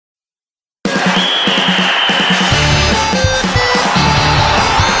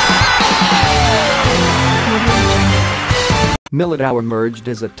Militao emerged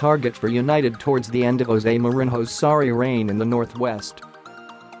as a target for United towards the end of Jose Mourinho's sorry reign in the Northwest.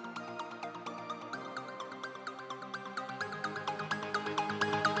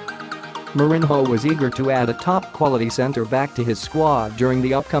 Mourinho was eager to add a top-quality centre-back to his squad during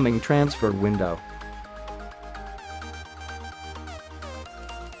the upcoming transfer window.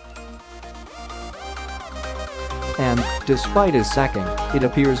 And, despite his sacking, it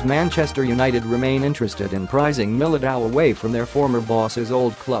appears Manchester United remain interested in prising Militao away from their former boss's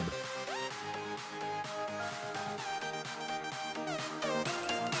old club.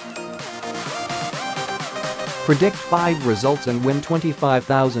 Predict 5 results and win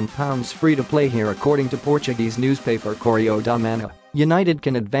 £25,000 free to play here. According to Portuguese newspaper Correio da Manha, United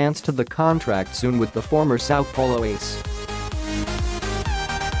can advance to the contract soon with the former Sao Paulo ace.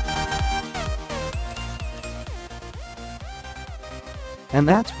 And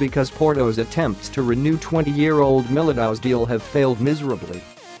that's because Porto's attempts to renew 20-year-old Militao's deal have failed miserably.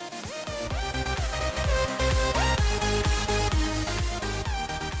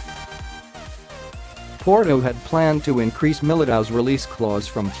 Porto had planned to increase Militao's release clause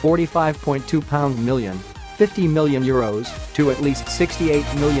from £45.2 million €50 million to at least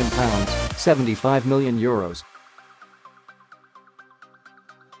 £68 million €75 million.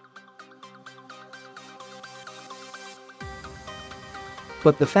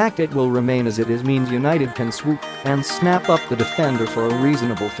 But the fact it will remain as it is means United can swoop and snap up the defender for a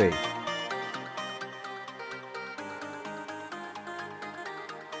reasonable fee.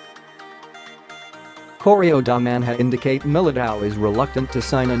 Correio da Manha indicate Militao is reluctant to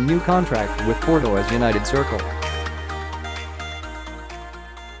sign a new contract with Porto as United circle.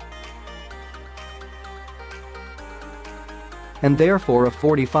 And therefore a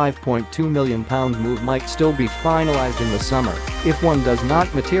 £45.2 million move might still be finalised in the summer if one does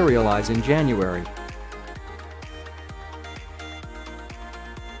not materialise in January.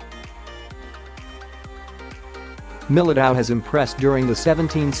 Militao has impressed during the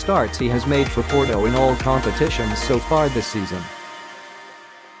 17 starts he has made for Porto in all competitions so far this season.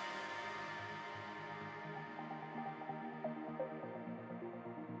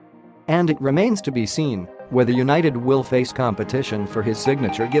 And it remains to be seen whether United will face competition for his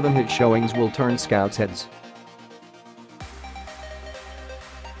signature, given his showings will turn scouts' heads.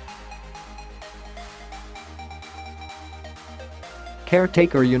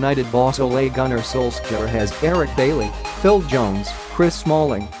 Caretaker United boss Ole Gunnar Solskjaer has Eric Bailly, Phil Jones, Chris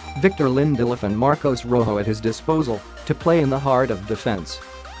Smalling, Victor Lindelof and Marcos Rojo at his disposal to play in the heart of defense.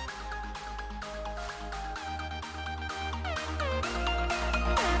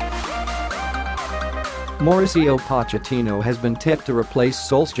 Mauricio Pochettino has been tipped to replace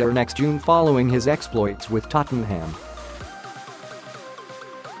Solskjaer next June following his exploits with Tottenham.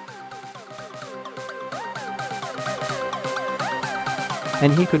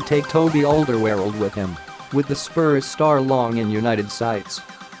 And he could take Toby Alderweireld with him, with the Spurs star long in United sights.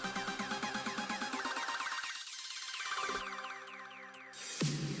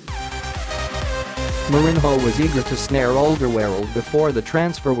 Mourinho was eager to snare Alderweireld before the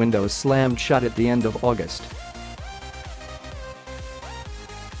transfer window slammed shut at the end of August.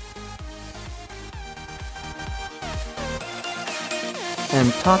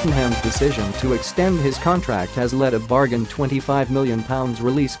 And Tottenham's decision to extend his contract has led a bargain £25 million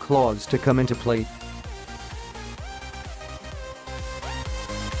release clause to come into play,